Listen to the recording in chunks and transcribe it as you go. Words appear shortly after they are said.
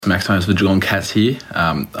Max Holmes for Geelong Cats here.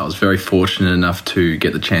 I was very fortunate enough to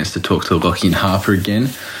get the chance to talk to Lockie and Harper again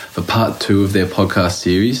for part 2 of their podcast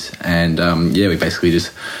series. And we basically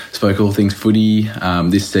just spoke all things footy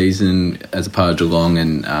this season as a part of Geelong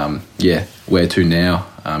and where to now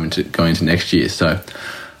going into next year. So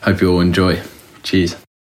hope you all enjoy. Cheers.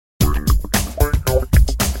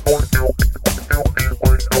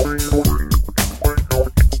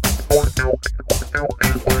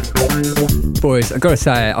 Boys, I've got to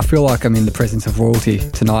say, I feel like I'm in the presence of royalty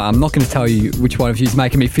tonight. I'm not going to tell you which one of you is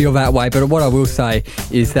making me feel that way, but what I will say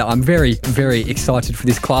is that I'm very, very excited for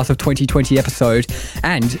this Class of 2020 episode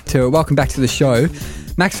and to welcome back to the show,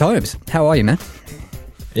 Max Holmes. How are you, man?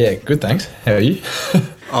 Yeah, good, thanks. How are you?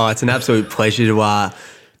 It's an absolute pleasure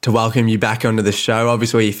to welcome you back onto the show.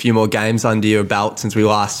 Obviously, a few more games under your belt since we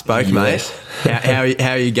last spoke, yes. Mate.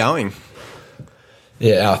 How are you going?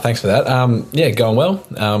 Yeah, thanks for that. Going well.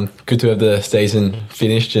 Good to have the season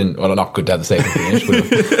finished, and not good to have the season finished.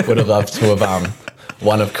 Would have loved to have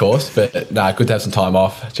won, of course, but good to have some time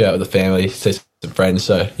off, chill out with the family, see some friends.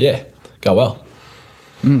 So yeah, go well.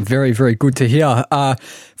 Very, very good to hear.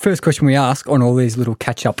 First question we ask on all these little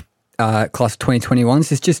catch-up Class of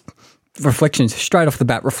 2021s is just reflections, straight off the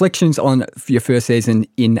bat. Reflections on your first season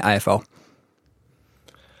in AFL.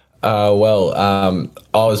 I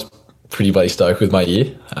was pretty bloody stoked with my year,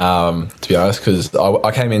 to be honest, because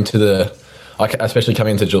I came into especially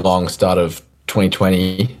coming into Geelong start of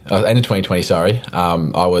 2020, end of 2020, sorry.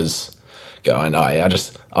 I was going, I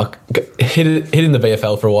hit in the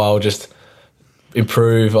VFL for a while, just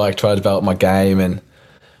improve, try to develop my game, and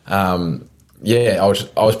I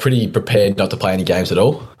was pretty prepared not to play any games at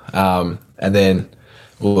all. And then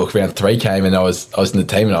round 3 came, and I was in the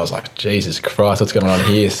team, and I was like, Jesus Christ, what's going on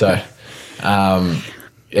here? So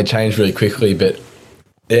it changed really quickly, but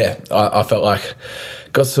yeah, I felt like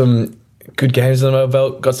got some good games under my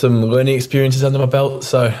belt, got some learning experiences under my belt.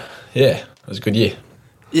 So yeah, it was a good year.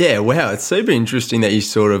 Yeah, wow, it's super interesting that you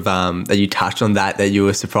sort of that you touched on that you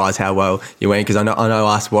were surprised how well you went, because I know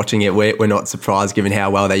us watching it, we're not surprised given how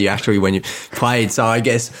well that you actually when you played. So I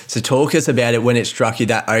guess talk us about it when it struck you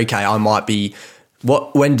that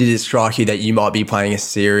when did it strike you that you might be playing a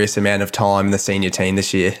serious amount of time in the senior team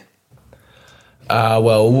this year?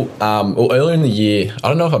 Earlier in the year, I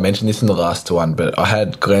don't know if I mentioned this in the last one, but I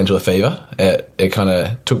had glandular fever. It kind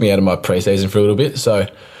of took me out of my pre-season for a little bit, so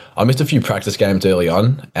I missed a few practice games early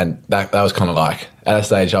on, and that was kind of like, at a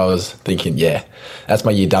stage I was thinking, yeah, that's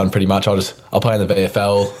my year done pretty much. I'll play in the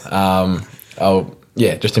VFL. I'll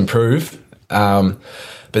just improve. But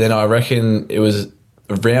then I reckon it was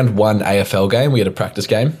round 1 AFL game. We had a practice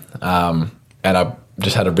game, and I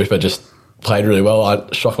just had a ripper, just played really well. I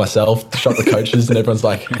shocked myself, shocked the coaches, and everyone's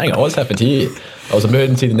like, hang on, what's happened here? I was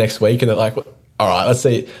emergency the next week, and they're like, all right, let's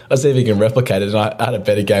see if we can replicate it. And I had a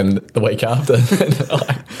better game the week after. And I'm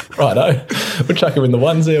like, righto, we'll chuck him in the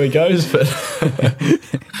ones, there he goes. But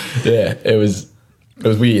yeah, it was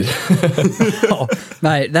weird. Oh,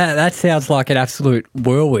 mate, that sounds like an absolute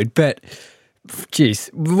whirlwind. But geez,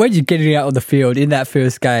 when you're getting out on the field in that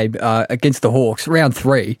first game against the Hawks, round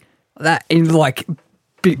 3, that in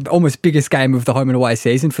almost biggest game of the home and away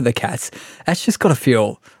season for the Cats, that's just got to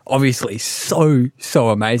feel obviously so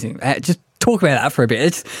amazing. Just talk about that for a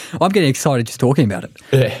bit. I'm getting excited just talking about it.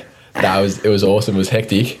 Yeah, it was awesome. It was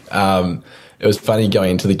hectic. It was funny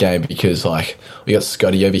going into the game because we got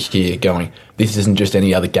Scotty over here going, this isn't just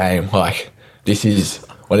any other game. This is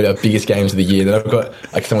one of our biggest games of the year. Then I've got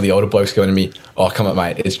some of the older blokes going to me, oh, come on,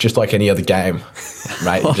 mate, it's just like any other game,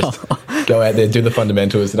 mate. Just go out there, do the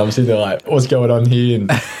fundamentals. And I'm sitting there like, what's going on here? And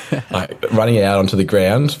running out onto the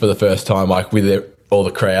ground for the first time, with all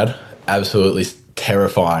the crowd, absolutely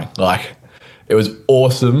terrifying. It was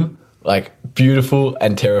awesome, beautiful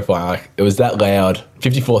and terrifying. It was that loud.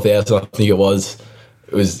 54,000, I think it was.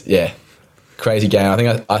 It was, crazy game. I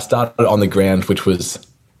think I started on the ground, which was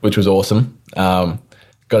awesome.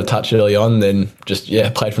 Got a touch early on, then just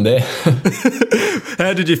played from there.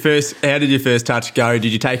 How did your first touch go?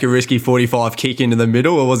 Did you take a risky 45 kick into the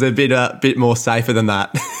middle, or was it a bit more safer than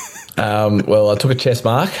that? I took a chest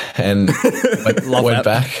mark and went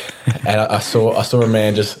back, and I saw a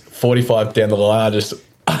man just 45 down the line.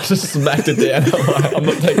 I just smacked it down. I'm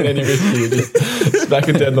not taking any risk here. Just smack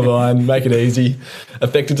it down the line, make it easy,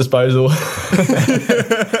 effective disposal.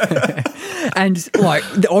 And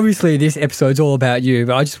obviously this episode's all about you,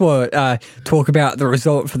 but I just want to talk about the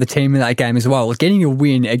result for the team in that game as well. Getting a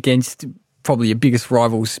win against probably your biggest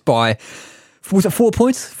rivals by, was it 4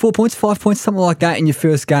 points? 4 points, 5 points, something like that in your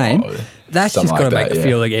first game. That's just got to make the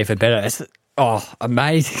feeling even better. It's,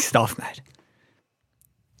 amazing stuff, mate.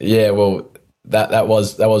 Yeah, well, that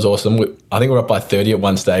was awesome. I think we were up by 30 at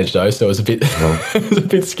one stage though, so it was a bit it was a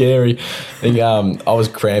bit scary. I think I was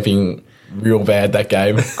cramping real bad that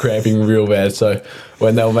game, cramping real bad. So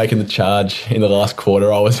when they were making the charge in the last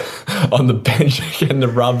quarter, I was on the bench getting the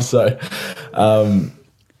rub. So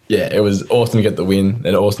yeah, it was awesome to get the win,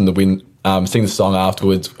 and awesome to win. Sing the song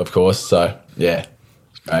afterwards, of course. So yeah,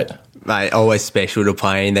 great. Mate, always special to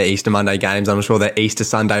play in the Easter Monday games. I'm sure the Easter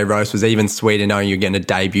Sunday roast was even sweeter knowing you're going to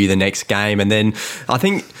debut the next game. And then I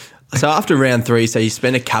think, so after round 3, so you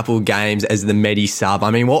spent a couple games as the Medi sub. I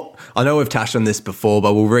mean, I know we've touched on this before,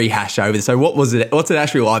 but we'll rehash over this. So what's it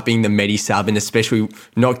actually like being the Medi sub, and especially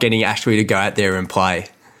not getting Ashley to go out there and play?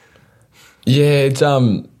 Yeah, it's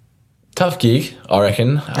tough gig, I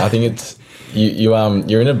reckon. I think it's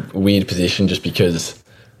you're in a weird position just because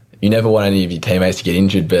you never want any of your teammates to get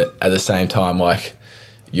injured, but at the same time, like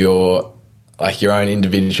your own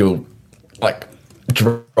individual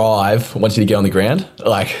drive wants you to get on the ground.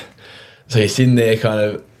 So you're sitting there kind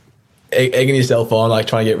of egging yourself on,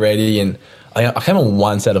 trying to get ready. And I came on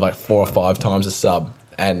one set of 4 or 5 times a sub,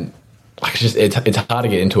 and it's hard to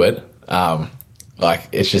get into it.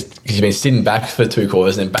 It's just because you've been sitting back for 2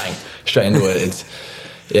 quarters and then bang straight into it.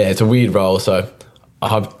 It's a weird role. So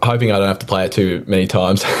I'm hoping I don't have to play it too many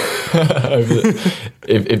times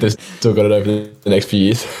if they've still got it over the next few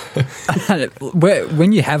years.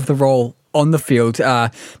 When you have the role on the field,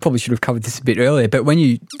 probably should have covered this a bit earlier, but when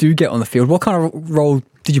you do get on the field, what kind of role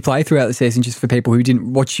did you play throughout the season, just for people who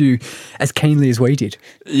didn't watch you as keenly as we did?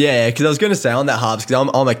 Yeah, because I was going to say on that, Harps, because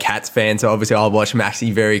I'm a Cats fan, so obviously I watch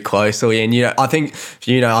Maxi very closely. And, I think,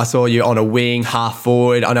 I saw you on a wing, half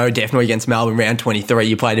forward. I know definitely against Melbourne round 23,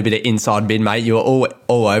 you played a bit of inside mid, mate. You were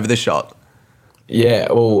all over the shot.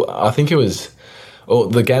 Yeah, well, I think it was... Well,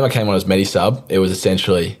 the game I came on as Medi sub, it was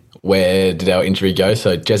essentially where did our injury go.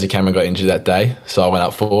 So Jesse Cameron got injured that day, so I went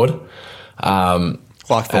up forward. Like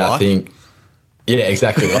for life? I think... Yeah,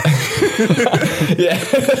 exactly. Yeah,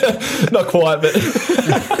 not quite, but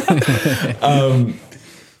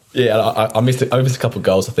I missed a couple of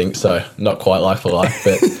goals, I think, so not quite like for life.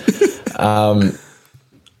 But I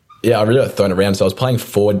really got thrown around. So I was playing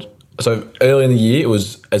forward. So early in the year, it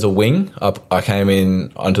was as a wing. I came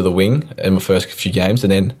in onto the wing in my first few games,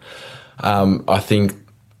 and then I think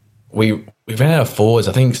we ran out of forwards.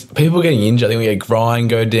 I think people were getting injured. I think we had Grind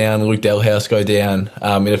go down, Luke Delhouse go down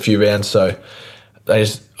in a few rounds. So I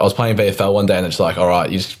was playing VFL one day, and it's like, all right,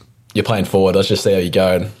 you're playing forward. Let's just see how you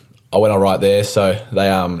go. And I went all right there. So they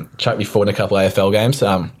chucked me forward in a couple of AFL games.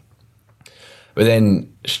 But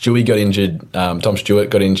then Stewie got injured. Tom Stewart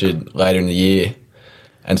got injured later in the year.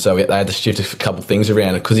 And so they had to shift a couple of things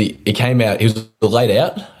around because he came out, he was late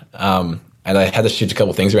out, and they had to shift a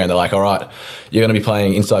couple of things around. They're like, all right, you're going to be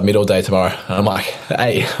playing inside mid all day tomorrow. And I'm like,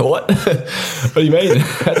 hey, what? What do you mean?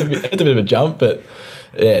 That's a bit of a jump, but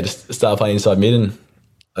yeah, just started playing inside mid, and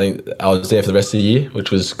I think I was there for the rest of the year,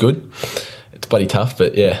 which was good. It's bloody tough,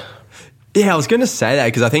 but yeah. Yeah, I was going to say that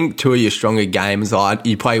because I think 2 of your stronger games,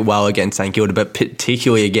 you play well against St Kilda, but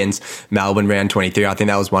particularly against Melbourne round 23. I think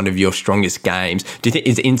that was one of your strongest games. Do you think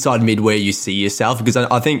is inside mid where you see yourself? Because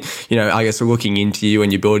I think, I guess looking into you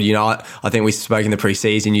and your build, I think we spoke in the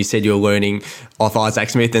preseason, you said you were learning off Isaac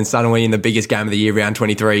Smith, and suddenly in the biggest game of the year, round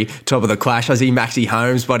 23, top of the clash, I see Maxi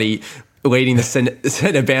Holmes, buddy, leading the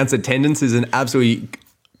centre bounce attendances and absolutely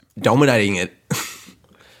dominating it.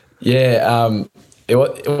 Yeah, it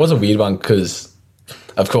was a weird one because,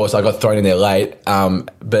 of course, I got thrown in there late.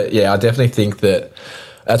 But yeah, I definitely think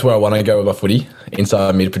that's where I want to go with my footy,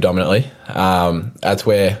 inside mid predominantly. That's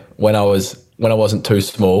where when I wasn't too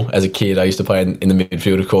small as a kid, I used to play in the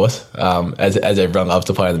midfield, of course, as everyone loves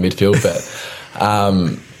to play in the midfield. But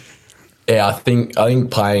yeah, I think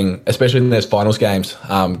playing, especially in those finals games,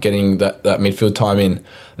 getting that midfield time in,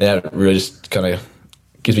 that really just kind of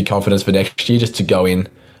gives me confidence for next year just to go in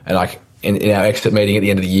and in our exit meeting at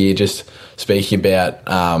the end of the year, just speaking about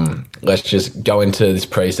let's just go into this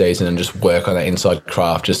preseason and just work on that inside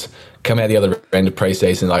craft. Just come out the other end of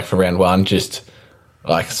preseason, for round 1, just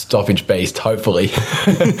stoppage beast. Hopefully,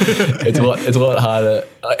 it's a lot harder,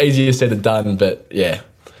 easier said than done. But yeah,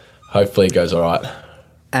 hopefully it goes all right.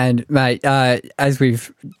 And, mate, as we've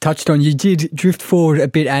touched on, you did drift forward a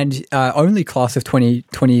bit, and only class of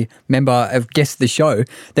 2020 member of guest of the show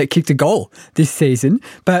that kicked a goal this season.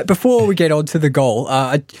 But before we get on to the goal,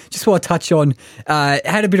 I just want to touch on,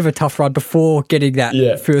 had a bit of a tough run before getting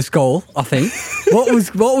that first goal, I think. What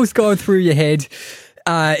was going through your head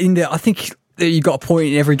I think you got a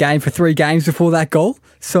point in every game for 3 games before that goal.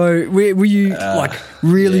 So were you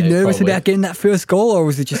really nervous probably about getting that first goal, or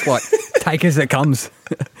was it just take as it comes?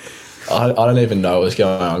 I don't even know what was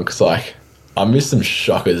going on because I missed some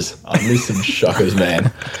shockers.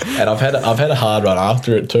 Man. And I've had a hard run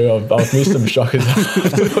after it too. I've missed some shockers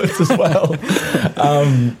afterwards as well.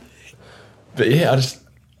 But yeah,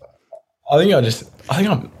 I think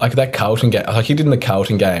I'm like that Carlton game. Like he did in the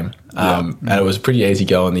Carlton game, and it was a pretty easy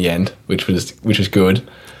go in the end, which was good.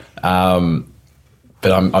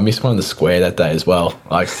 But I missed one in the square that day as well.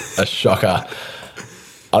 Like a shocker.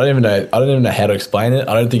 I don't even know how to explain it.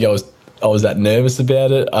 I don't think I was that nervous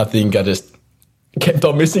about it. I think I just kept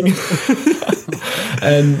on missing.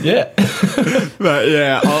 And yeah. But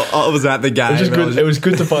yeah, I was at the game. It was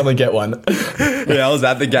good to finally get one. Yeah, I was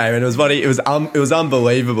at the game and it was funny. It was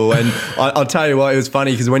unbelievable. And I'll tell you what, it was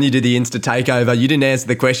funny because when you did the Insta takeover, you didn't answer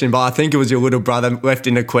the question, but I think it was your little brother left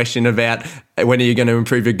in a question about when are you going to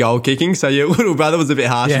improve your goal kicking. So your little brother was a bit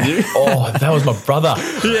harsh on you. Oh, that was my brother.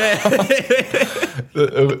 Yeah.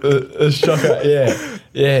 the shocker. Yeah.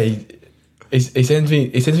 He sends me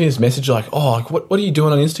this message like, oh, like, what are you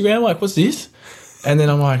doing on Instagram? Like, what's this? And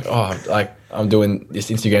then I'm like, oh, like I'm doing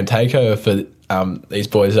this Instagram takeover for these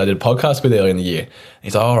boys I did a podcast with earlier in the year. And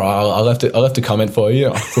he's like, all right, I'll have to comment for you.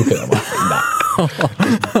 I'll cook it. I'm like, nah.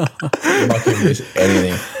 I'm not giving this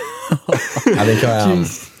anything.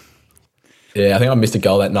 I think I missed a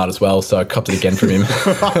goal that night as well, so I copped it again from him.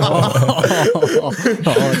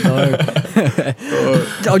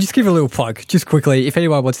 I'll just give a little plug, just quickly. If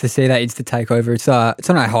anyone wants to see that Insta takeover, it's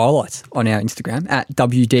on our highlights on our Instagram at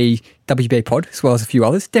WB Pod, as well as a few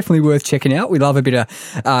others. Definitely worth checking out. We love a bit of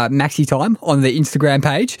maxi time on the Instagram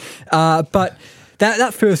page. But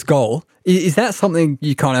that first goal, is that something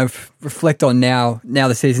you kind of reflect on now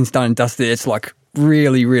the season's done and dusted? It's like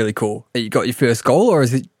really, really cool that you got your first goal, or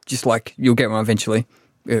is it just like you'll get one eventually?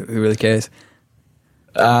 Who really cares?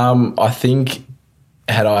 I think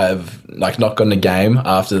had I have like not gotten a game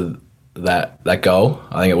after that goal,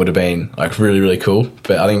 I think it would have been like really, really cool.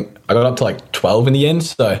 But I think I got up to like 12 in the end,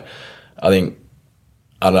 so I don't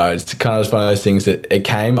know. It's kind of just one of those things that it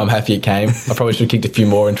came. I'm happy it came. I probably should have kicked a few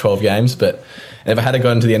more in 12 games, but if I had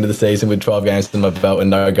gotten to the end of the season with 12 games in my belt and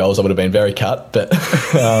no goals, I would have been very cut. But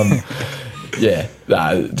yeah,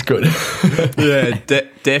 it's good. Yeah,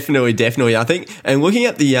 definitely. I think, and looking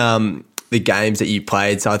at the games that you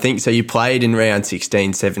played, so you played in round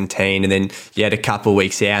 16, 17, and then you had a couple of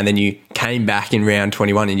weeks out, and then you came back in round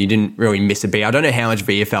 21 and you didn't really miss a beat. I don't know how much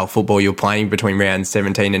VFL football you're playing between round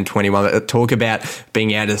 17 and 21, but talk about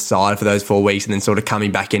being out of the side for those 4 weeks and then sort of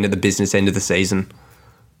coming back into the business end of the season.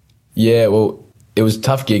 Yeah, well, it was a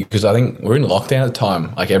tough gig because I think we're in lockdown at the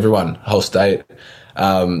time, like everyone, whole state.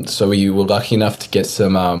 So we were lucky enough to get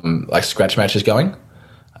some like scratch matches going.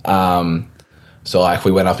 So like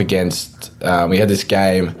we went up against, we had this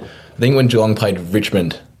game, I think when Geelong played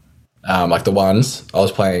Richmond, like the ones, I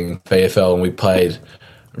was playing VFL and we played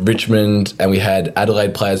Richmond and we had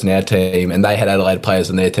Adelaide players in our team and they had Adelaide players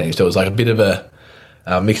in their team. So it was like a bit of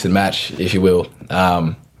a mix and match, if you will.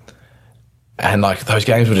 And like those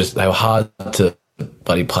games they were hard to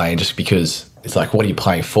bloody play just because it's like, what are you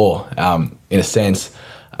playing for? In a sense,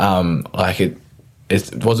 like it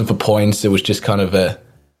wasn't for points. It was just kind of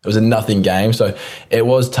it was a nothing game. So it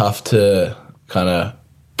was tough to kind of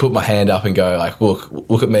put my hand up and go like,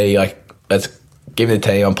 look at me. Like, let's give me the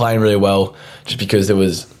team. I'm playing really well just because there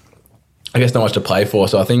was, I guess, not much to play for.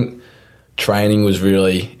 So I think training was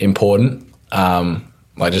really important.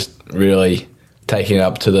 Like just really taking it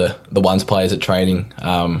up to the ones players at training.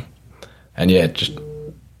 And yeah, just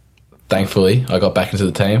thankfully I got back into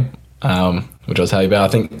the team, which I was happy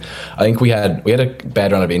about. I think we had a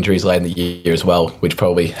bad run of injuries late in the year as well, which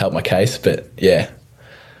probably helped my case. But yeah,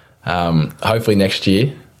 hopefully next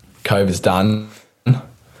year COVID's done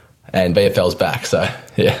and VFL's back. So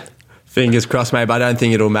yeah. Fingers crossed, mate, but I don't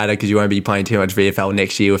think it'll matter because you won't be playing too much VFL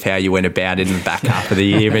next year with how you went about it in the back half of the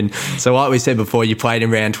year. And so like we said before, you played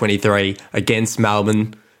in round 23 against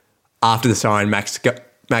Melbourne. After the siren, Max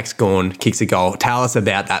Gawn kicks a goal. Tell us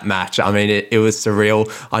about that match. I mean, it was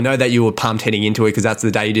surreal. I know that you were pumped heading into it because that's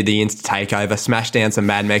the day you did the Insta takeover, smashed down some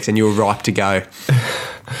Mad Max and you were ripe to go.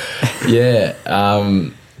 Yeah,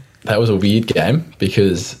 that was a weird game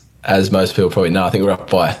because, as most people probably know, I think we were up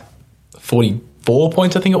by 44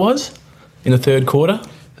 points, I think it was, in the third quarter.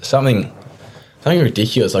 Something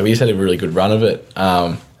ridiculous. Like, we just had a really good run of it.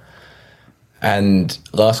 And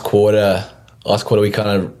last quarter we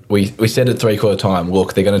said at 3/4 time,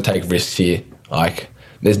 look, they're going to take risks here. Like,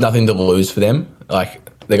 there's nothing to lose for them. Like,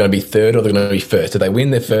 they're going to be third or they're going to be first. If they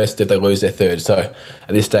win, they're first. If they lose, they're third. So at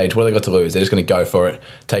this stage, what have they got to lose? They're just going to go for it,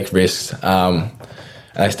 take risks. And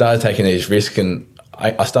I started taking these risks, and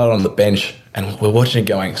I started on the bench, and we're watching it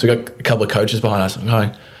going. So we got a couple of coaches behind us. I'm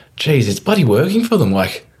going, geez, it's bloody working for them.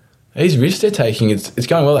 Like, These risks they're taking, it's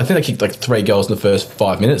going well. I think they kicked like 3 goals in the first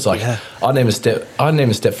 5 minutes. Like I'd never step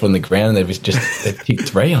foot on the ground, and they kicked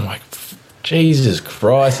 3. I'm like, Jesus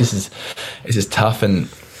Christ, this is tough. And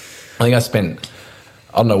I think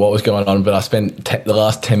I don't know what was going on, but I spent the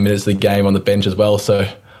last 10 minutes of the game on the bench as well. So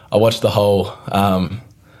I watched the whole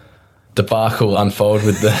debacle unfold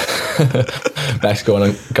with the Max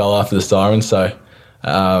scoring a goal after the siren. So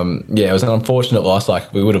it was an unfortunate loss.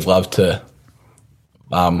 Like we would have loved to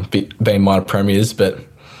be minor premiers, but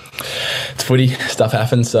it's footy, stuff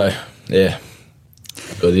happens. So yeah,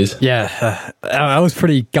 what it is. Yeah, I was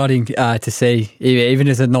pretty gutting to see, even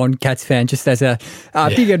as a non-Cats fan, just as a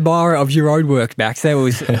big admirer of your own work, Max. That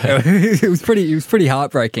was it was pretty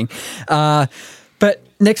heartbreaking. But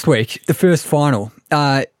next week, the first final,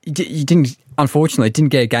 you unfortunately didn't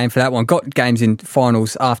get a game for that one. Got games in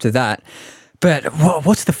finals after that. But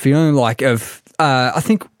what's the feeling like of? I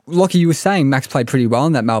think, Lockie, you were saying Max played pretty well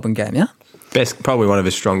in that Melbourne game, yeah? Probably one of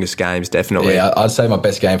his strongest games, definitely. Yeah, I'd say my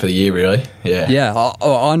best game for the year, really. Yeah. Yeah,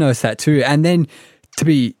 I noticed that too. And then to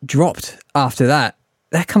be dropped after that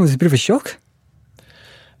comes as a bit of a shock.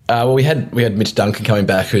 Well, we had Mitch Duncan coming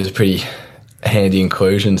back, who's a pretty handy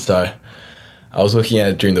inclusion. So I was looking at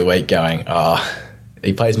it during the week going,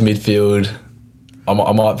 he plays midfield. I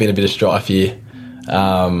might be in a bit of strife here.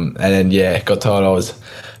 And then, got told I was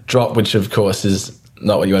dropped, which of course is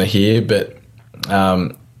not what you want to hear. But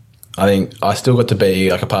I think I still got to be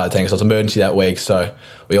like a part of the team because I was emergency that week. So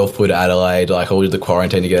we all flew to Adelaide, like all did the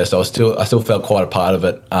quarantine together. So I still felt quite a part of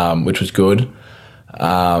it, which was good.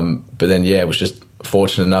 But then, it was just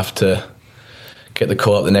fortunate enough to get the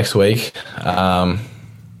call up the next week.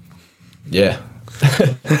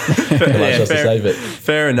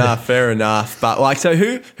 Fair enough. But so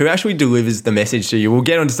who actually delivers the message to you? We'll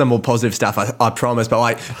get onto some more positive stuff, I promise.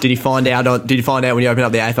 But did you find out when you opened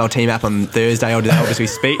up the AFL team app on Thursday, or did they obviously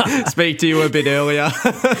speak to you a bit earlier?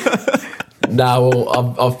 No,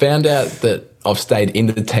 well, I've found out that I've stayed in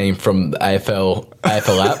the team from the AFL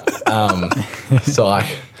app. So I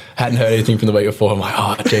hadn't heard anything from the week before. I'm like,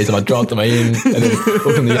 oh, geez, am I dropped? Am I in? And then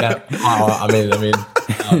look in the app. I'm in.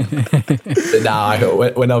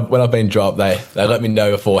 But when I've been dropped, they let me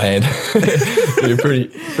know beforehand. It's a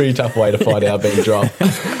pretty tough way to find out being dropped.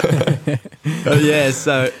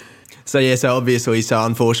 So obviously,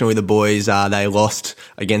 unfortunately, the boys they lost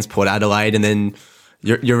against Port Adelaide, and then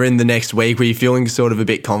you're in the next week. Were you feeling sort of a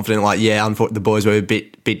bit confident? The boys were a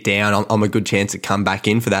bit down. I'm a good chance to come back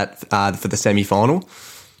in for that for the semi-final.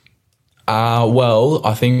 Well,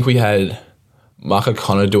 I think we had Mark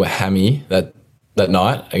O'Connor do a hammy that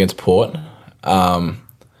night against Port, and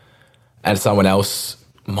someone else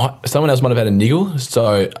might have had a niggle.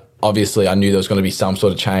 So obviously, I knew there was going to be some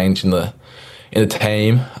sort of change in the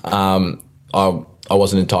team. I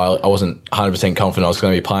wasn't 100% confident I was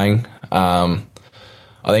going to be playing.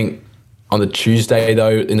 I think on the Tuesday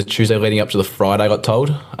though, in the Tuesday leading up to the Friday, I got told,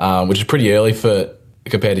 which is pretty early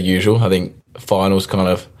compared to usual. I think finals kind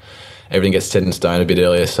of everything gets set in stone a bit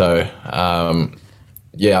earlier. So, I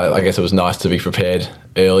guess it was nice to be prepared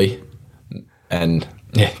early and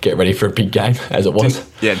get ready for a big game as it was.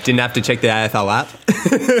 Didn't have to check the AFL app?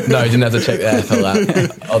 No, didn't have to check the AFL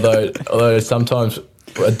app. Although sometimes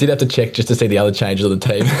I did have to check just to see the other changes of the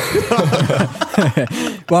team.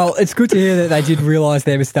 Well, it's good to hear that they did realise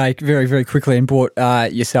their mistake very, very quickly and brought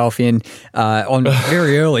yourself in on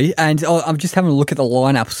very early. And I'm just having a look at the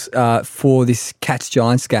lineups for this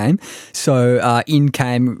Cats-Giants game. So in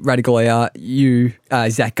came Radigalia, you,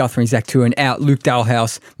 Zach Guthrie and Zach Turin, out Luke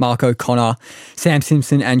Dalhouse, Mark O'Connor, Sam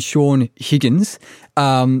Simpson and Sean Higgins.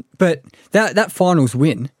 But that finals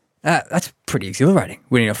win, that's pretty exhilarating,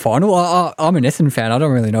 winning a final. I'm an Essendon fan. I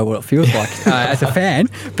don't really know what it feels like as a fan.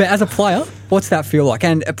 But as a player, what's that feel like?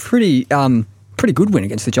 And a pretty good win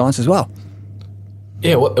against the Giants as well.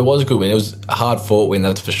 Yeah, it was a good win. It was a hard-fought win,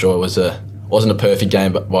 that's for sure. It wasn't a perfect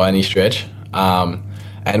game by any stretch.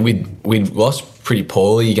 And we'd lost pretty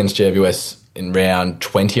poorly against GWS in round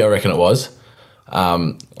 20, I reckon it was.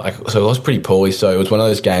 So we lost pretty poorly. So it was one of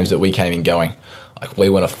those games that we came in going, we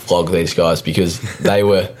want to flog these guys because they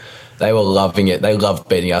were loving it. They loved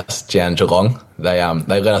beating us down Geelong. They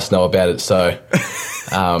let us know about it. So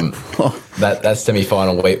that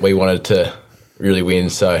semi-final we wanted to really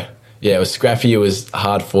win. So it was scrappy. It was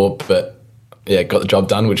hard fought, but got the job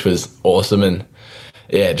done, which was awesome. And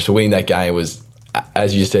just winning that game was,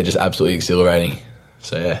 as you said, just absolutely exhilarating.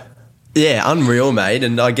 So yeah, unreal, mate.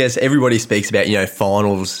 And I guess everybody speaks about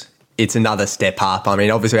finals. It's another step up. I mean,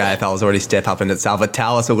 obviously AFL has already stepped up in itself, but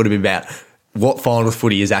tell us a little bit about what finals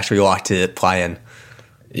footy is actually like to play in.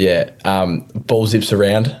 Yeah, ball zips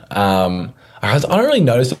around. I don't really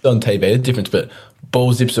notice it on TV, the difference, but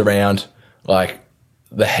ball zips around, like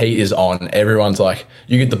the heat is on. Everyone's like,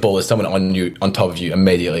 you get the ball, there's someone on top of you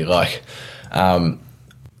immediately. Like,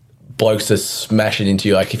 blokes just smash it into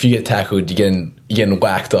you. Like, if you get tackled, you're getting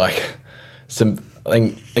whacked. Like, I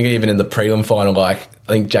think even in the prelim final, like,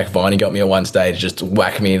 I think Jack Viney got me at one stage, just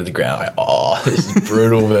whacked me into the ground. Like, oh, this is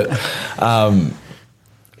brutal. But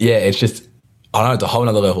yeah, it's just, I don't know, it's a whole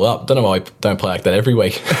nother level up. Don't know why I don't play like that every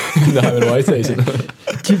week in the home and away season.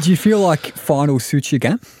 Do you feel like finals suits your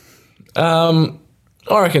game? I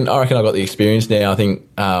reckon I've got the experience now. I think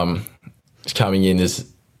just coming in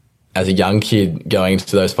as a young kid going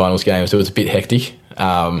into those finals games, it was a bit hectic.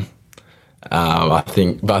 I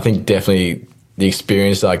think definitely the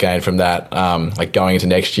experience that I gained from that, like going into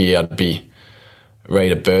next year, I'd be ready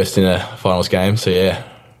to burst in a finals game. So yeah.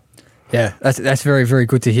 Yeah, that's very, very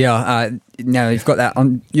good to hear. Now you've got that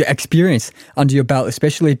on your experience under your belt,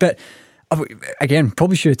 especially. But again,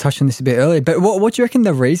 probably should have touched on this a bit earlier. But what do you reckon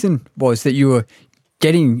the reason was that you were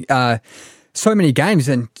getting so many games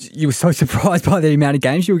and you were so surprised by the amount of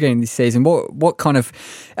games you were getting this season? What kind of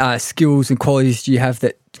skills and qualities do you have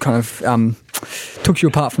that kind of took you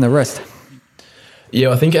apart from the rest? Yeah,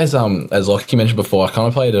 I think as Lockie mentioned before, I kind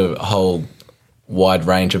of played a whole wide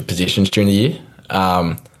range of positions during the year.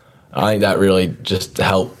 I think that really just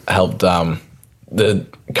helped the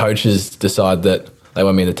coaches decide that they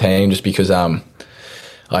want me in the team, just because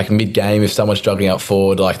like mid-game, if someone's struggling out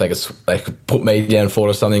forward, like they could put me down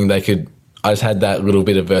forward or something, I just had that little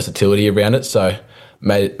bit of versatility around it, so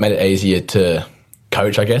made it easier to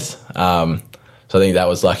coach, I guess. So I think that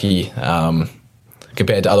was lucky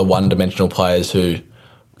compared to other one-dimensional players who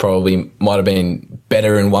probably might have been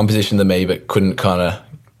better in one position than me but couldn't kind of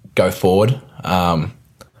go forward.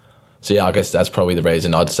 So yeah, I guess that's probably the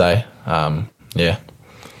reason, I'd say. Yeah.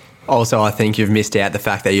 Also, I think you've missed out the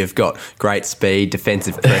fact that you've got great speed,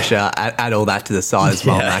 defensive pressure, add all that to the side as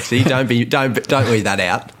well, Maxie. Don't leave that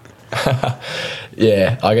out.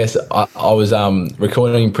 Yeah, I guess I was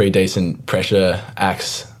recording pretty decent pressure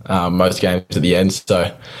acts most games at the end,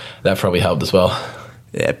 so that probably helped as well.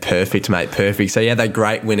 Yeah, perfect, mate, perfect. So you had that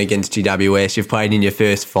great win against GWS. You've played in your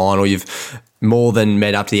first final. You've more than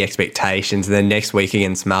met up to the expectations. And then next week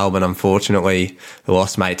against Melbourne, unfortunately,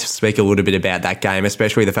 lost, mate. To speak a little bit about that game,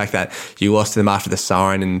 especially the fact that you lost to them after the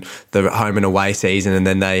siren and the home and away season, and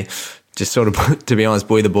then they just sort of, to be honest,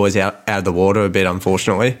 blew the boys out of the water a bit,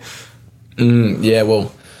 unfortunately. Yeah,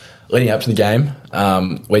 well, leading up to the game,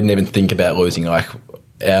 we didn't even think about losing. Like,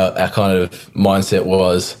 our kind of mindset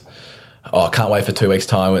was, I can't wait for 2 weeks'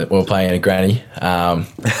 time when we're playing in a granny.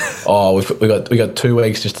 We got 2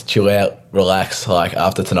 weeks just to chill out, relax. Like,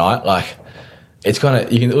 after tonight, like, it's kind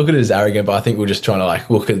of, you can look at it as arrogant, but I think we're just trying to like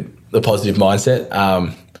look at the positive mindset.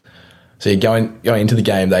 So you're going into the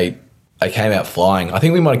game, they came out flying. I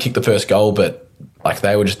think we might have kicked the first goal, but like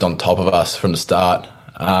they were just on top of us from the start.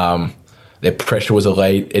 Their pressure was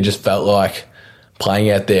elite. It just felt like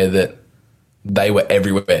playing out there that they were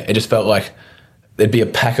everywhere. It just felt like there'd be a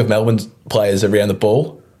pack of Melbourne players around the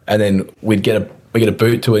ball, and then we get a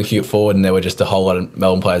boot to it and kick it forward, and there were just a whole lot of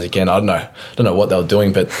Melbourne players again. I don't know what they were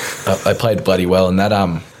doing, but they played bloody well. And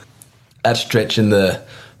that stretch in the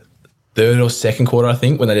third or second quarter, I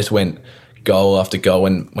think, when they just went goal after goal,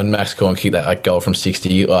 when Max Gawn kicked that like goal from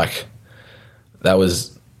 60, like that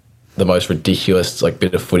was the most ridiculous like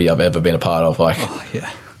bit of footy I've ever been a part of. Like,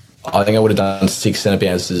 Yeah. I think I would have done 6 centre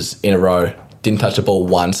bounces in a row. Didn't touch the ball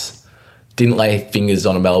once. Didn't lay fingers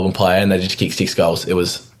on a Melbourne player, and they just kicked 6 goals. It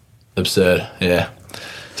was absurd. Yeah.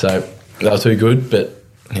 So that was too good, but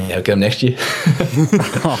yeah, I'll get them next year.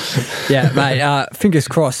 Yeah, mate. Fingers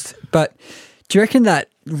crossed. But do you reckon that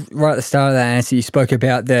right at the start of that answer you spoke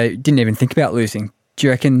about the didn't even think about losing? Do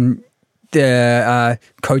you reckon the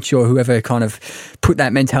coach or whoever kind of put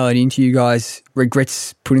that mentality into you guys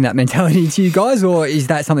regrets putting that mentality into you guys, or is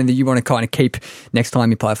that something that you want to kind of keep next time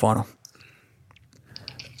you play a final?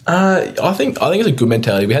 I think it's a good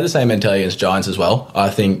mentality. We had the same mentality against Giants as well. I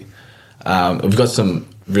think we've got some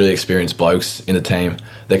really experienced blokes in the team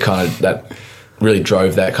that really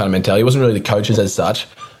drove that kind of mentality. It wasn't really the coaches as such.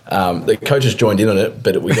 The coaches joined in on it,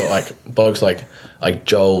 but we got like blokes like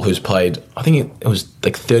Joel, who's played, I think it was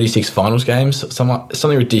like 36 finals games,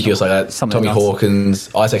 something ridiculous like that. Tommy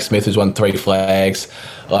Hawkins, Isaac Smith, who's won 3 flags.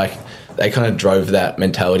 Like, they kind of drove that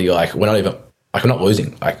mentality. Like, we're not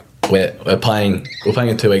losing. Like, we're playing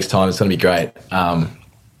in 2 weeks' time. It's going to be great.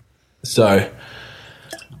 So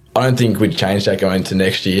I don't think we'd change that going into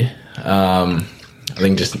next year. I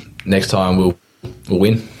think just next time we'll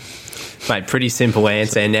win. Mate, pretty simple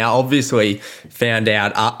answer. And now, obviously, found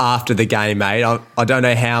out after the game, mate. I don't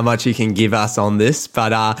know how much you can give us on this, but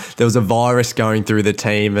there was a virus going through the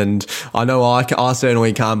team, and I know I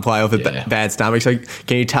certainly can't play off a bad stomach. So,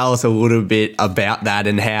 can you tell us a little bit about that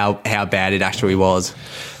and how bad it actually was?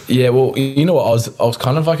 Yeah, well, you know what? I was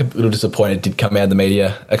kind of like a little disappointed it did come out of the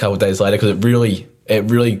media a couple of days later, because it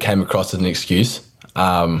really came across as an excuse,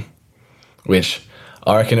 which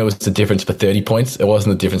I reckon it was the difference for 30 points. It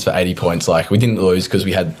wasn't the difference for 80 points. Like, we didn't lose because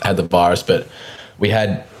we had the virus, but we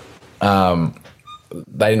had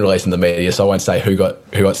they didn't release in the media, so I won't say who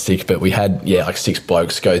got sick, but we had like 6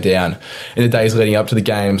 blokes go down in the days leading up to the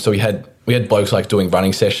game. So we had blokes like doing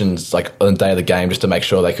running sessions like on the day of the game just to make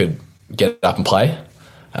sure they could get up and play.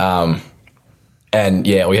 And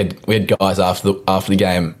yeah, we had guys after the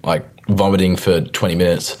game like vomiting for 20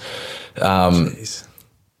 minutes.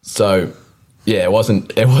 So yeah, it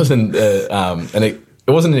wasn't an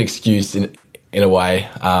excuse in a way.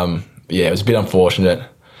 Yeah, it was a bit unfortunate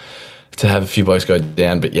to have a few blokes go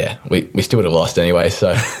down, but yeah, we still would have lost anyway.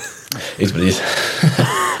 So it's what it is.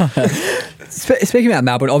 Speaking about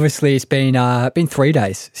Melbourne, obviously it's been 3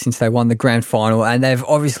 days since they won the grand final, and they've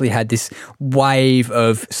obviously had this wave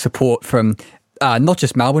of support from not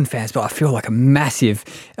just Melbourne fans, but I feel like a massive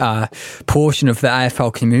portion of the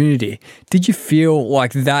AFL community. Did you feel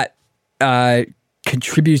like that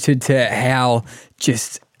contributed to how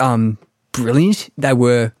just brilliant they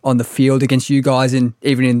were on the field against you guys, and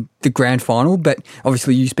even in the grand final? But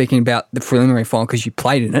obviously you speaking about the preliminary final because you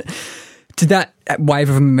played in it. Did that wave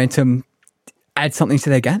of momentum add something to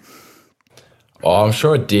their game? Oh, I'm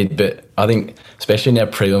sure it did, but I think especially in our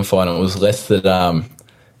prelim final, it was less that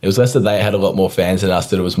they had a lot more fans than us,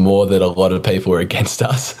 that it was more that a lot of people were against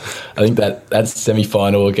us. I think that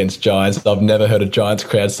semi-final against Giants, I've never heard a Giants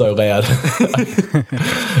crowd so loud.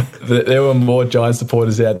 There were more Giants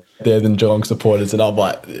supporters out there than Geelong supporters, and I'm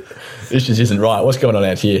like, this just isn't right. What's going on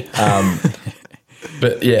out here?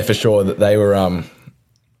 But yeah, for sure, that they were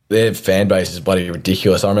their fan base is bloody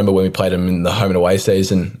ridiculous. I remember when we played them in the home and away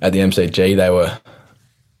season at the MCG, they were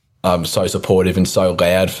so supportive and so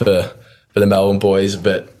loud for the Melbourne boys.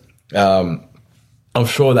 But I'm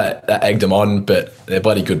sure that egged them on, but they're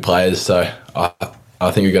bloody good players. So I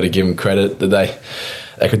think we've got to give them credit that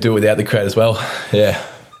they could do it without the crowd as well. Yeah.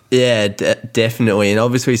 Yeah, definitely. And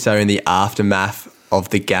obviously, so in the aftermath of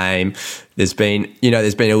the game, there's been a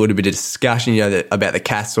little bit of discussion, about the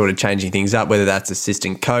Cats sort of changing things up, whether that's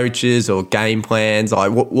assistant coaches or game plans.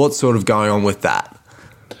 Like, what's sort of going on with that?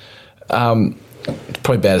 It's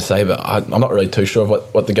probably bad to say, but I'm not really too sure of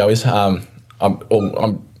what the go is.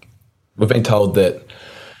 We've been told that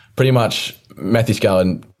pretty much Matthew Scarlett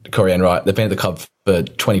and Corey Enright, they've been at the club for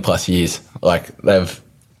 20 plus years. Like, they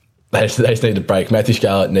just need a break. Matthew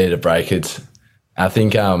Scarlett needed a break. I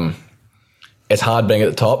think it's hard being at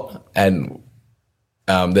the top, and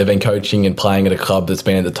they've been coaching and playing at a club that's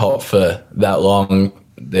been at the top for that long.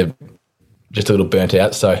 They're just a little burnt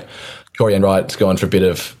out. So Corey Enright's gone for a bit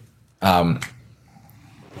of a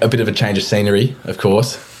change of scenery, of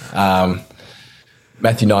course.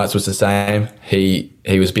 Matthew Knights was the same. He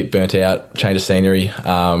was a bit burnt out, change of scenery.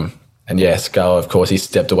 And yeah, Scarlett, of course, he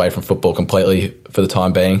stepped away from football completely for the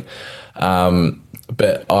time being. But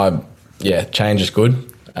change is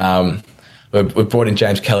good. We've brought in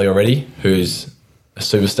James Kelly already, who's a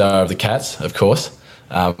superstar of the Cats, of course,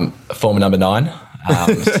 former number 9.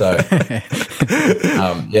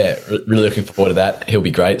 Really looking forward to that. He'll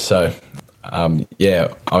be great. So, I'm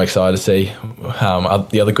excited to see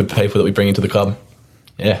the other good people that we bring into the club.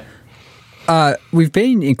 Yeah. We've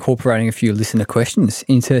been incorporating a few listener questions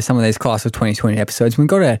into some of these Class of 2020 episodes. We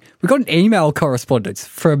got an email correspondence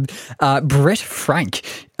from Brett Frank.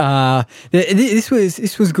 This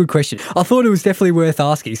was a good question. I thought it was definitely worth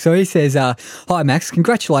asking. So he says, "Hi Max,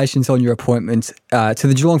 congratulations on your appointment to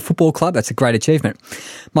the Geelong Football Club. That's a great achievement.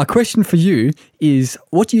 My question for you is,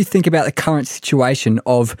 what do you think about the current situation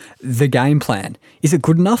of the game plan? Is it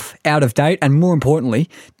good enough, out of date, and more importantly,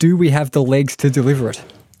 do we have the legs to deliver it?"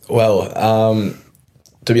 Well,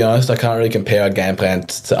 to be honest, I can't really compare our game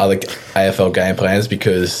plans to other AFL game plans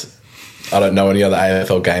because I don't know any other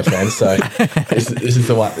AFL game plans. So this is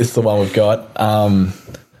the one. This is the one we've got.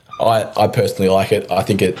 I personally like it. I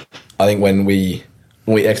think when we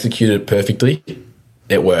execute it perfectly,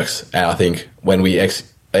 it works. And I think when we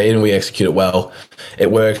execute it well,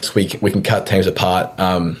 it works. We can cut teams apart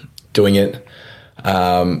doing it.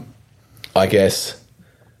 I guess.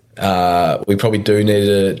 We probably do need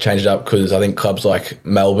to change it up because I think clubs like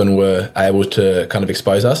Melbourne were able to kind of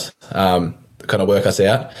expose us, kind of work us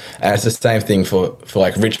out. And it's the same thing for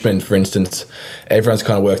like Richmond, for instance. Everyone's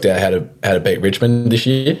kind of worked out how to beat Richmond this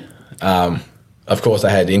year. Of course, they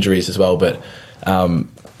had injuries as well, but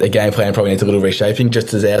their game plan probably needs a little reshaping,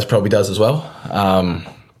 just as ours probably does as well.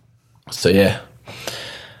 So, yeah.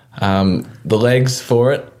 The legs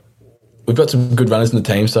for it, we've got some good runners in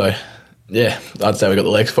the team, so, yeah, I'd say we've got the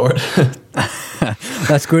legs for it.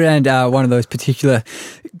 That's good, and one of those particular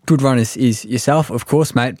good runners is yourself, of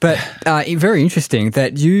course, mate. But very interesting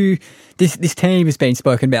that this team has been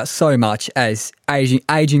spoken about so much as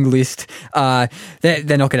aging list. They're not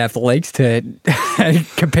going to have the legs to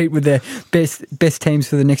compete with the best teams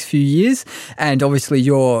for the next few years. And obviously,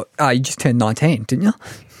 you just turned 19, didn't you?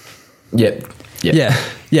 Yep.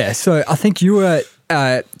 Yeah. So I think you were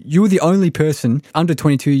the only person under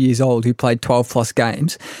 22 years old who played 12 plus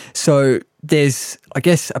games. So there's, I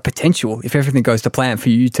guess, a potential, if everything goes to plan, for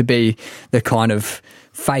you to be the kind of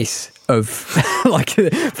face of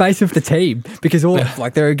face of the team, because there are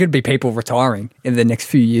going to be people retiring in the next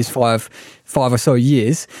few years, five or so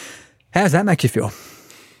years. How does that make you feel?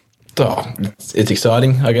 Oh, it's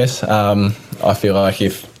exciting, I guess. I feel like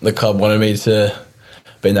if the club wanted me to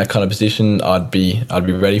be in that kind of position, I'd be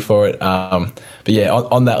ready for it. But yeah,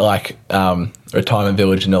 on that retirement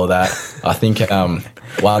village and all that, I think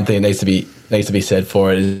one thing that needs to be said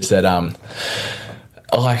for it is that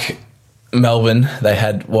Melbourne, they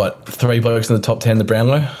had 3 blokes in the top 10 in the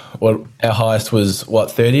Brownlow. Our highest was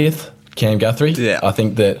 30th, Cam Guthrie. Yeah, I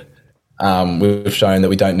think that we've shown that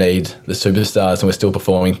we don't need the superstars, and we're still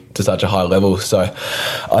performing to such a high level. So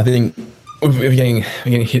I think we're getting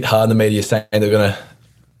hit hard in the media saying they're going to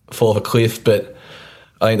fall off a cliff, but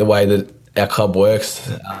I think the way that our club works,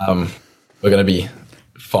 we're going to be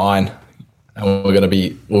fine, and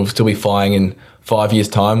we'll still be flying in 5 years'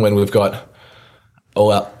 time when we've got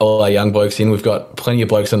all our young blokes in. We've got plenty of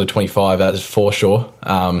blokes under 25, that's for sure.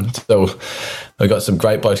 So we've got some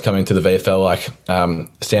great blokes coming to the VFL, like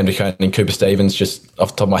Sam DeCone and Cooper Stevens, just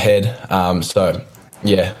off the top of my head. So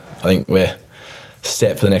yeah, I think we're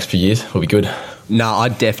set for the next few years. We'll be good. No, I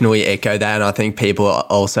definitely echo that, and I think people are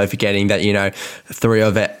also forgetting that, three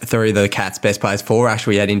of the Cats' best players, 4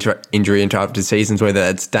 actually had injury interrupted seasons, whether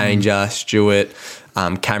it's Danger, Stewart,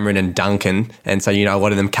 Cameron and Duncan, and so a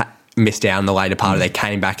lot of them missed out in the later part. They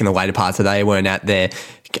came back in the later part, so they weren't at their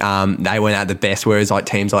the best, whereas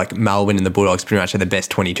teams like Melbourne and the Bulldogs pretty much had the best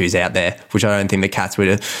 22s out there, which I don't think the Cats would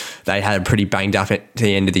have. They had pretty banged up at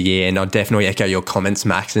the end of the year, and I definitely echo your comments,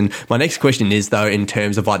 Max. And my next question is, though, in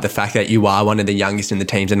terms of the fact that you are one of the youngest in the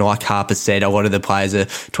teams, and like Harper said, a lot of the players are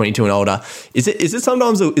 22 and older. Is it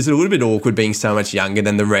sometimes a little bit awkward being so much younger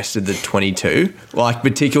than the rest of the 22?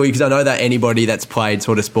 Particularly because I know that anybody that's played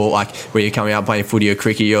sort of sport, where you're coming out playing footy or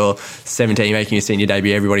cricket, you're 17 making your senior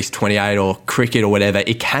debut, everybody's 28, or cricket or whatever,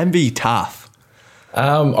 it can be tough.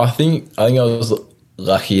 I think I was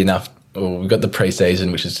lucky enough. We got the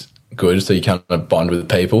pre-season, which is good, so you kind of bond with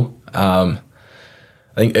people. I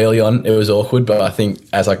think early on it was awkward, but I think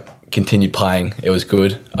as I continued playing, it was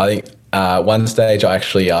good. I think one stage I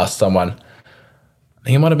actually asked someone,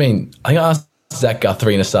 I asked Zach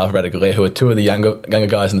Guthrie and Asafa Radaglia, who are 2 of the younger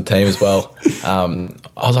guys in the team as well. I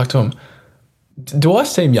was like to him, do I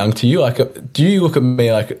seem young to you? Do you look at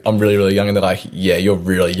me like I'm really, really young? And they're like, yeah, you're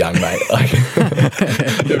really young, mate.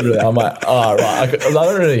 I'm like, oh, right. I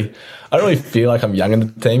don't really feel like I'm young in the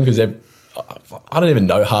team, because I don't even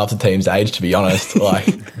know half the team's age, to be honest.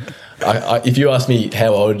 If you ask me how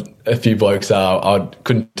old a few blokes are, I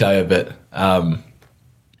couldn't tell you. But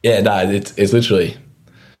it's literally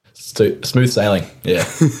smooth sailing. Yeah.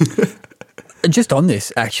 Just on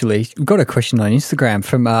this, actually, we've got a question on Instagram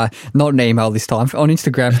from, not an email this time, on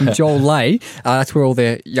Instagram from Joel Lay. That's where all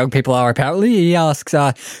the young people are, apparently. He asks,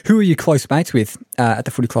 who are you close mates with at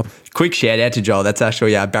the footy club? Quick shout out to Joel. That's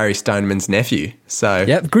actually Barry Stoneman's nephew. So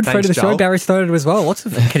yep, good friend of the Joel. show, Barry Stoneman as well. Lots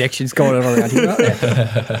of connections going on around here, aren't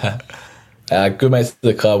there? Good mates to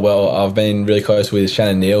the club. Well, I've been really close with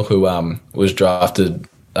Shannon Neal, who was drafted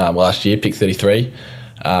last year, pick 33.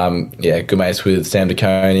 Good mates with Sam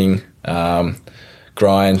DeConing,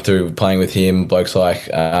 grind through playing with him, blokes like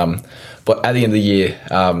but at the end of the year,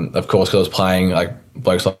 of course, because I was playing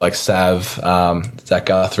blokes like Sav, Zach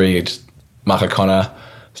Guthrie, just Mark O'Connor.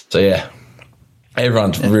 So yeah,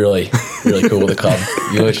 everyone's really, really cool with the club.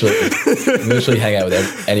 You literally hang out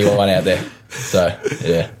with anyone out there. So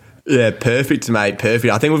yeah. Yeah, perfect, mate.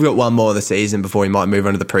 Perfect. I think we've got one more of the season before we might move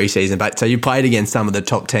on to the preseason. But so you played against some of the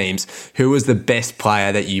top teams. Who was the best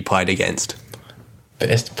player that you played against?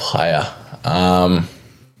 Best player. It's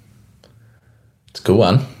a good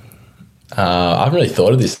one. I haven't really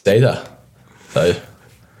thought of this either. So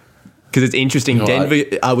Because it's interesting. No,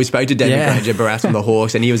 Denver. We spoke to Denver Yeah. Granger Barras from the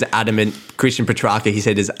Hawks, and he was adamant. Christian Petrarca, he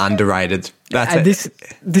said, is underrated. That's And it.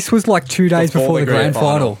 this was like 2 days before the grand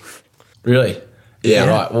final. Really? Yeah.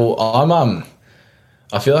 Right. Well,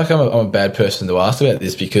 I feel like I'm a bad person to ask about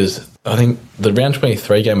this because I think the round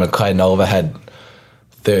 23 game when Clayton Oliver had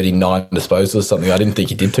 39 disposals or something, I didn't think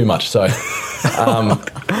he did too much. So I'm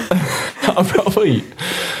probably.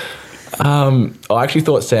 I actually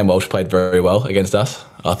thought Sam Walsh played very well against us.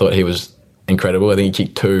 I thought he was incredible. I think he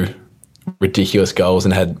kicked 2 ridiculous goals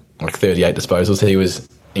and had like 38 disposals. He was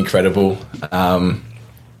incredible.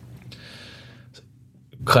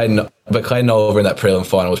 Clayton Oliver in that prelim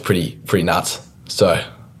final was pretty nuts. So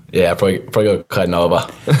yeah, probably got Clayton Oliver.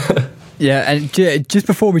 Yeah, and just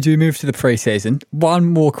before we do move to the pre-season, one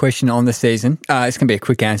more question on the season. It's going to be a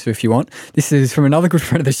quick answer if you want. This is from another good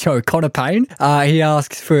friend of the show, Connor Payne. He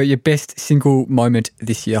asks for your best single moment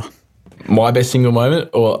this year. My best single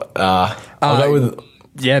moment, or I'll go with.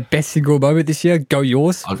 Yeah, best single moment this year. Go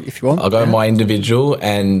yours if you want. I'll go my individual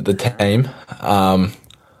and the team. I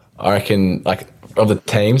reckon, like, of the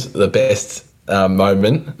teams, the best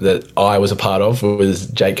moment that I was a part of was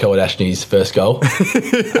Jake Kawadashni's first goal.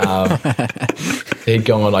 He'd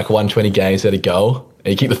gone on like 120 games, had a goal, and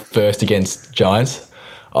he kicked the first against Giants.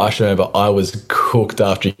 I just remember I was cooked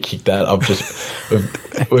after he kicked that.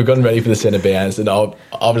 We've gotten ready for the centre bounce, and I've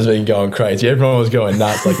just been going crazy. Everyone was going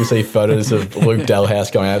nuts. Like, you see photos of Luke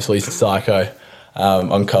Delhouse going absolutely psycho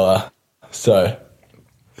on colour. So,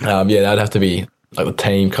 yeah, that'd have to be like the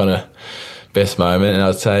team kind of best moment. And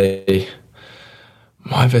I'd say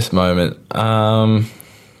my best moment,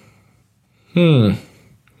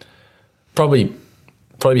 probably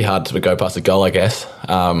be hard to go past the goal, I guess.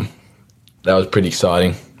 That was pretty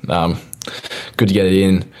exciting. Good to get it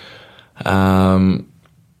in.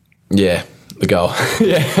 Yeah, the goal.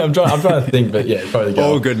 Yeah, I'm trying to think, but yeah, probably the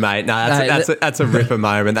goal. All good, mate. No, that's a ripper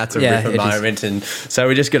moment. That's a ripper moment. And so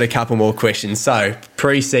we just got a couple more questions. So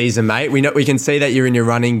pre-season, mate, we can see that you're in your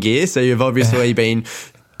running gear. So you've obviously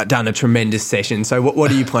done a tremendous session. So what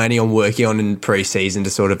are you planning on working on in pre-season to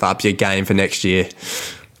sort of up your game for next year?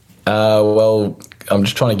 Well, I'm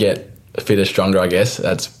just trying to get fitter, stronger, I guess.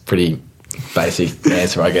 That's pretty basic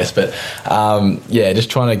answer, I guess. But yeah, just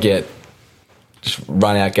trying to just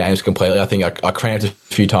run out games completely. I think I cramped a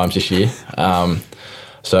few times this year.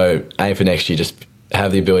 So aim for next year, just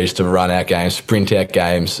have the ability to run out games, sprint out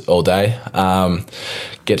games all day,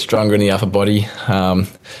 get stronger in the upper body.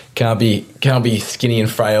 Can't be skinny and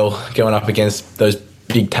frail going up against those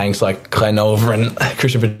big tanks like Clayton Oliver and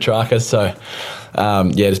Christian Petrarca. So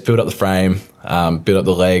yeah, just build up the frame, build up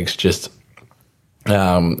the legs, just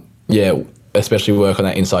yeah, especially work on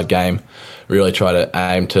that inside game. Really try to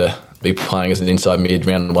aim to be playing as an inside mid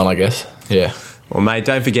round 1, I guess. Yeah. Well, mate,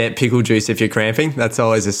 don't forget pickle juice if you're cramping. That's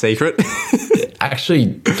always a secret.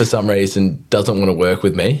 Actually, for some reason, doesn't want to work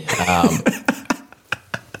with me. I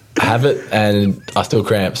have it and I still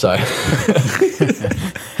cramp, so.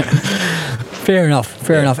 Fair enough.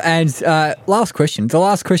 And last question. The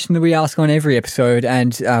last question that we ask on every episode,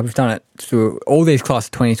 and we've done it through all these class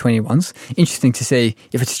of 2021s. Interesting to see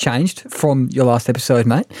if it's changed from your last episode,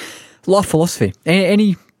 mate. Life philosophy.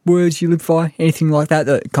 Any words you live by? Anything like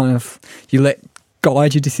that kind of you let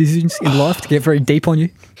guide your decisions in life to get very deep on you?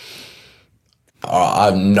 I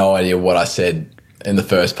have no idea what I said in the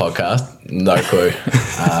first podcast. No clue.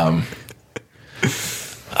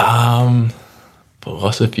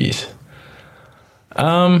 Philosophies.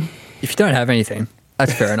 If you don't have anything,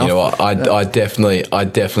 that's fair enough. You know what? I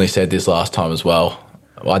definitely said this last time as well.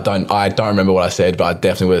 I don't remember what I said, but I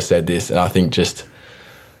definitely would have said this. And I think just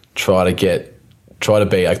try to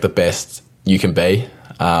be like the best you can be.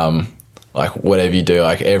 Like whatever you do,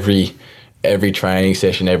 like every training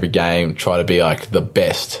session, every game, try to be like the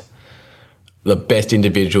best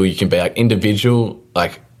individual you can be. Like individual,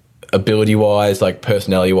 like ability wise, like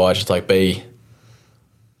personality wise, just like be.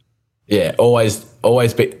 Yeah, always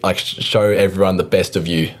be like show everyone the best of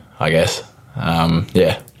you, I guess.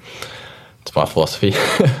 Yeah, it's my philosophy.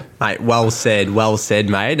 Mate, well said,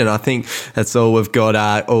 mate. And I think that's all we've got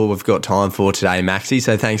time for today, Maxi.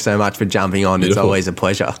 So thanks so much for jumping on. Beautiful. It's always a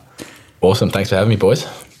pleasure. Awesome. Thanks for having me, boys.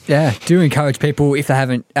 Yeah, do encourage people, if they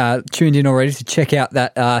haven't tuned in already, to check out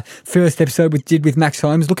that first episode we did with Max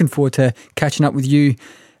Holmes. Looking forward to catching up with you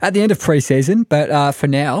at the end of pre-season. But for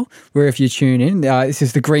now, wherever you tune in, this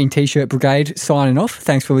is the Green T-Shirt Brigade signing off.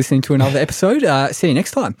 Thanks for listening to another episode. See you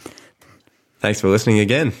next time. Thanks for listening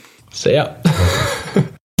again. See ya.